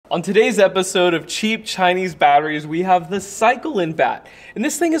On today's episode of Cheap Chinese Batteries, we have the CyclenBatt. And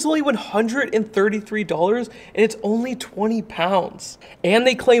this thing is only $133 and it's only 20 pounds. And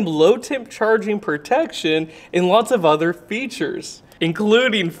they claim low temp charging protection and lots of other features,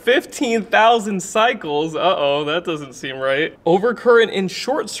 including 15,000 cycles. Uh-oh, that doesn't seem right. Overcurrent and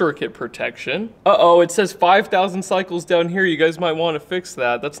short circuit protection. Uh-oh, it says 5,000 cycles down here. You guys might want to fix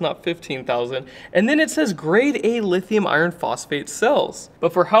that. That's not 15,000. And then it says grade A lithium iron phosphate cells.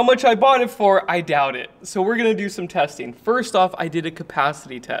 But for how much I bought it for, I doubt it. So we're gonna do some testing. First off, I did a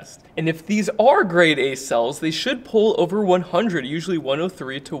capacity test. And if these are grade A cells, they should pull over 100, usually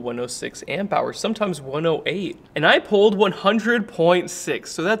 103 to 106 amp hours, sometimes 108. And I pulled 100.6,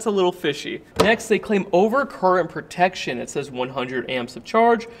 so that's a little fishy. Next, they claim overcurrent protection. It says 100 amps of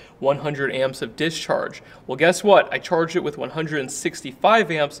charge, 100 amps of discharge. Well, guess what? I charged it with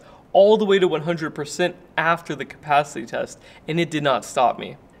 165 amps all the way to 100% after the capacity test, and it did not stop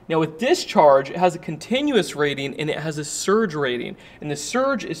me. Now with discharge, it has a continuous rating and it has a surge rating, and the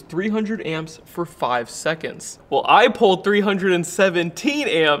surge is 300 amps for 5 seconds. Well, I pulled 317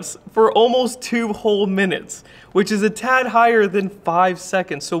 amps for almost 2 whole minutes, which is a tad higher than 5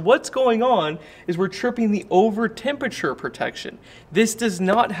 seconds. So what's going on is we're tripping the over temperature protection. This does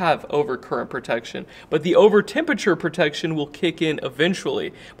not have overcurrent protection, but the over temperature protection will kick in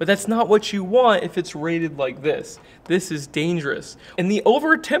eventually. But that's not what you want if it's rated like this. This is dangerous. And the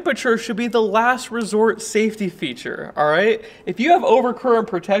over temperature should be the last resort safety feature, all right? If you have overcurrent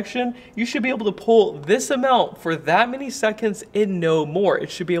protection, you should be able to pull this amount for that many seconds and no more. It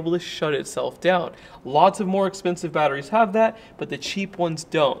should be able to shut itself down. Lots of more expensive batteries have that, but the cheap ones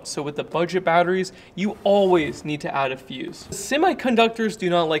don't. So with the budget batteries, you always need to add a fuse. Semiconductors do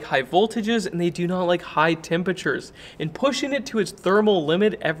not like high voltages and they do not like high temperatures. And pushing it to its thermal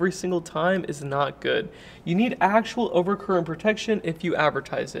limit every single time is not good. You need actual overcurrent protection if you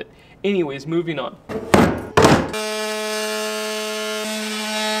advertise it. Anyways, moving on.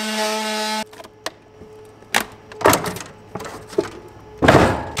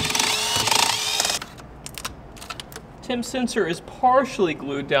 Temp sensor is partially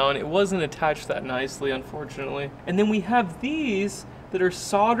glued down. It wasn't attached that nicely, unfortunately. And then we have these that are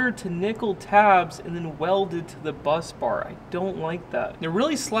soldered to nickel tabs and then welded to the bus bar. I don't like that. They're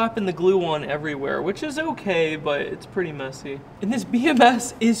really slapping the glue on everywhere, which is okay, but it's pretty messy. And this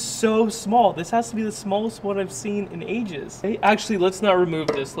BMS is so small. This has to be the smallest one I've seen in ages. Hey, actually, let's not remove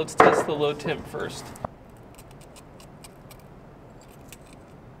this. Let's test the low temp first.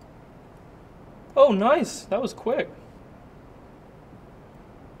 Oh, nice. That was quick.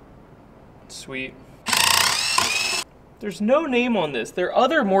 Sweet. There's no name on this. Their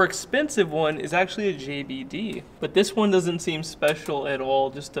other more expensive one is actually a JBD, but this one doesn't seem special at all.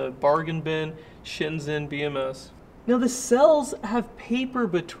 Just a bargain bin Shenzhen BMS. Now the cells have paper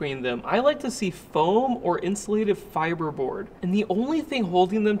between them. I like to see foam or insulated fiberboard, and the only thing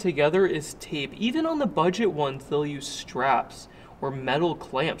holding them together is tape. Even on the budget ones, they'll use straps or metal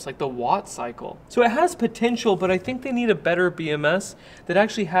clamps like the Watt cycle. So it has potential, but I think they need a better BMS that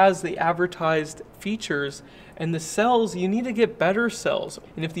actually has the advertised features. And the cells, you need to get better cells.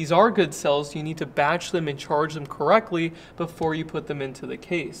 And if these are good cells, you need to batch them and charge them correctly before you put them into the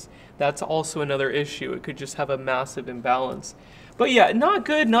case. That's also another issue. It could just have a massive imbalance. But yeah, not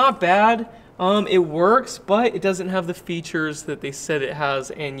good, not bad. It works, but it doesn't have the features that they said it has,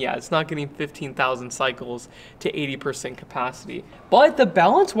 and yeah, it's not getting 15,000 cycles to 80% capacity. But the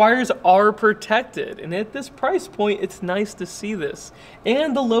balance wires are protected, and at this price point, it's nice to see this.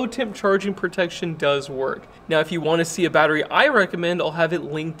 And the low temp charging protection does work. Now, if you want to see a battery I recommend, I'll have it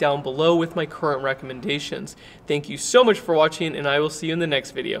linked down below with my current recommendations. Thank you so much for watching, and I will see you in the next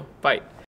video. Bye.